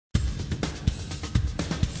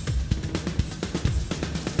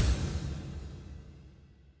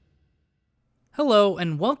Hello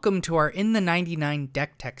and welcome to our In the 99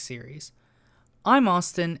 Deck Tech series. I'm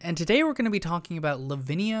Austin, and today we're going to be talking about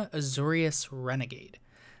Lavinia Azorius Renegade.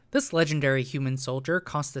 This legendary human soldier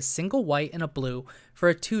costs a single white and a blue for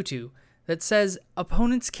a 2/2 that says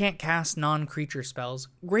opponents can't cast non-creature spells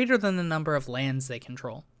greater than the number of lands they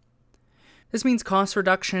control. This means cost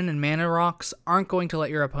reduction and mana rocks aren't going to let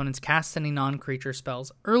your opponents cast any non-creature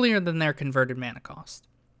spells earlier than their converted mana cost.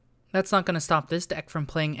 That's not going to stop this deck from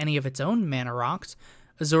playing any of its own mana rocks: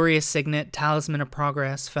 Azorius Signet, Talisman of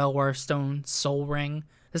Progress, Fellwar Stone, Soul Ring.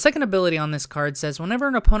 The second ability on this card says whenever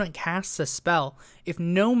an opponent casts a spell, if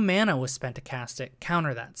no mana was spent to cast it,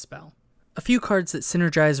 counter that spell. A few cards that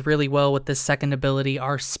synergize really well with this second ability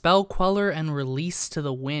are Spell Queller and Release to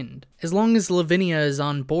the Wind. As long as Lavinia is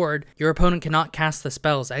on board, your opponent cannot cast the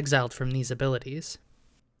spells exiled from these abilities.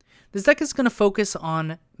 This deck is going to focus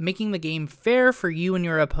on making the game fair for you and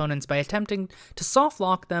your opponents by attempting to soft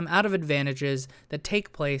lock them out of advantages that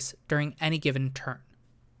take place during any given turn.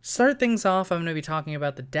 To start things off, I'm going to be talking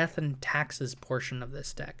about the Death and Taxes portion of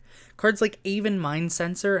this deck. Cards like Aven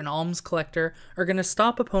Mindcensor and Alms Collector are going to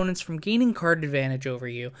stop opponents from gaining card advantage over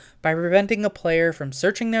you by preventing a player from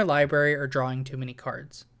searching their library or drawing too many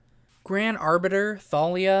cards. Grand Arbiter,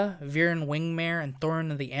 Thalia, Viren Wingmare, and Thorn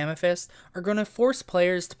of the Amethyst are going to force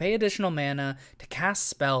players to pay additional mana to cast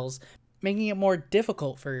spells, making it more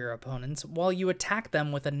difficult for your opponents while you attack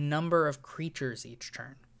them with a number of creatures each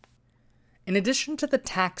turn. In addition to the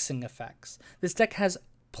taxing effects, this deck has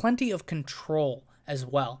plenty of control as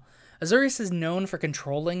well. Azorius is known for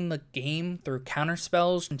controlling the game through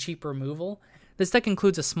counterspells and cheap removal. This deck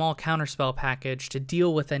includes a small counterspell package to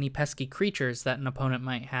deal with any pesky creatures that an opponent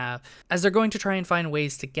might have, as they're going to try and find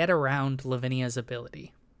ways to get around Lavinia's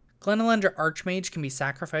ability. Glenelender Archmage can be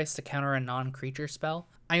sacrificed to counter a non-creature spell.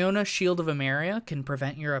 Iona Shield of Emeria can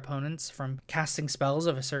prevent your opponents from casting spells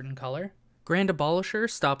of a certain color. Grand Abolisher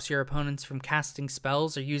stops your opponents from casting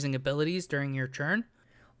spells or using abilities during your turn.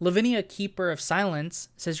 Lavinia Keeper of Silence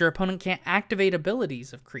says your opponent can't activate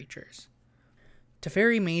abilities of creatures.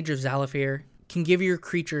 Teferi Mage of Zalafir can give your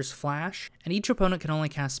creatures flash, and each opponent can only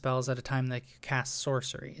cast spells at a time they can cast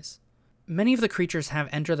sorceries. Many of the creatures have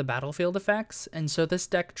enter the battlefield effects, and so this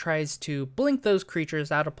deck tries to blink those creatures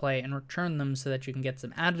out of play and return them so that you can get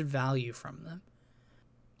some added value from them.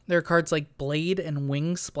 There are cards like Blade and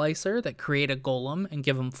Wing Splicer that create a golem and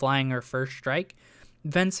give them flying or first strike.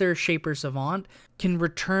 Venser Shaper Savant can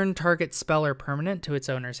return target spell or permanent to its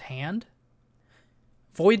owner's hand.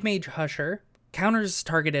 Void Mage Husher counters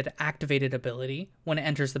targeted activated ability when it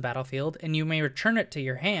enters the battlefield, and you may return it to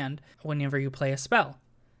your hand whenever you play a spell.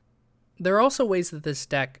 There are also ways that this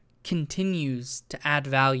deck continues to add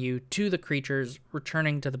value to the creatures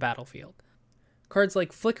returning to the battlefield. Cards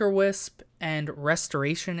like Flicker Wisp and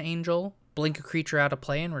Restoration Angel blink a creature out of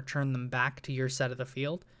play and return them back to your set of the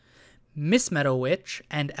field. Mistmeadow Witch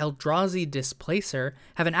and Eldrazi Displacer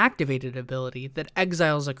have an activated ability that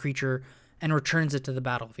exiles a creature and returns it to the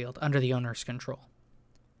battlefield under the owner's control.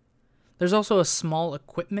 There's also a small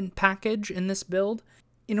equipment package in this build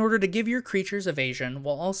in order to give your creatures evasion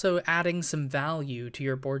while also adding some value to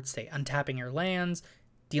your board state, untapping your lands,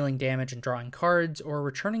 dealing damage and drawing cards, or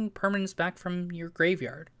returning permanents back from your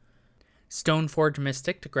graveyard. Stoneforge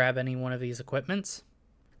Mystic to grab any one of these equipments.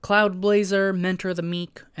 Cloud Blazer, Mentor the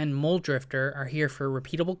Meek, and Muldrifter are here for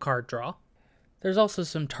repeatable card draw. There's also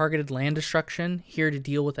some targeted land destruction here to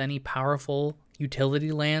deal with any powerful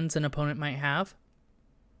utility lands an opponent might have.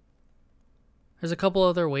 There's a couple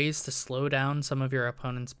other ways to slow down some of your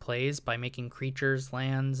opponent's plays by making creatures,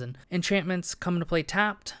 lands, and enchantments come to play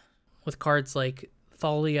tapped, with cards like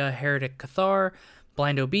Thalia Heretic Cathar,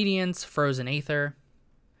 Blind Obedience, Frozen Aether.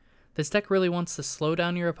 This deck really wants to slow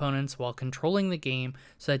down your opponents while controlling the game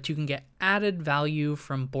so that you can get added value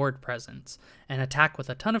from board presence and attack with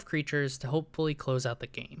a ton of creatures to hopefully close out the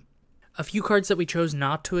game. A few cards that we chose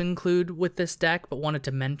not to include with this deck but wanted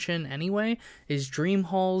to mention anyway is Dream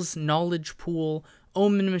Halls, Knowledge Pool,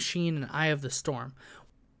 Omen Machine, and Eye of the Storm.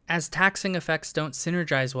 As taxing effects don't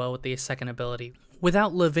synergize well with the second ability,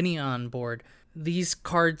 without Lavinia on board, these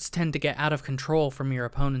cards tend to get out of control from your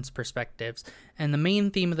opponent's perspectives, and the main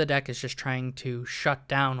theme of the deck is just trying to shut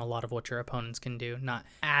down a lot of what your opponents can do, not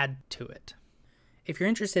add to it. If you're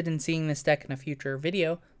interested in seeing this deck in a future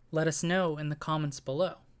video, let us know in the comments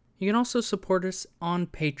below. You can also support us on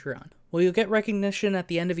Patreon, where you'll get recognition at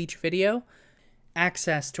the end of each video,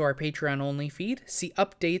 access to our Patreon-only feed, see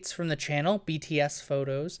updates from the channel, BTS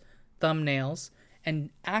photos, thumbnails, and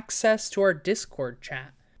access to our Discord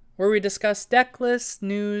chat, where we discuss deck lists,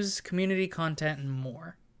 news, community content, and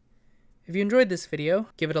more. If you enjoyed this video,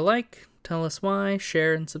 give it a like, tell us why,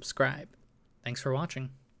 share, and subscribe. Thanks for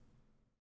watching.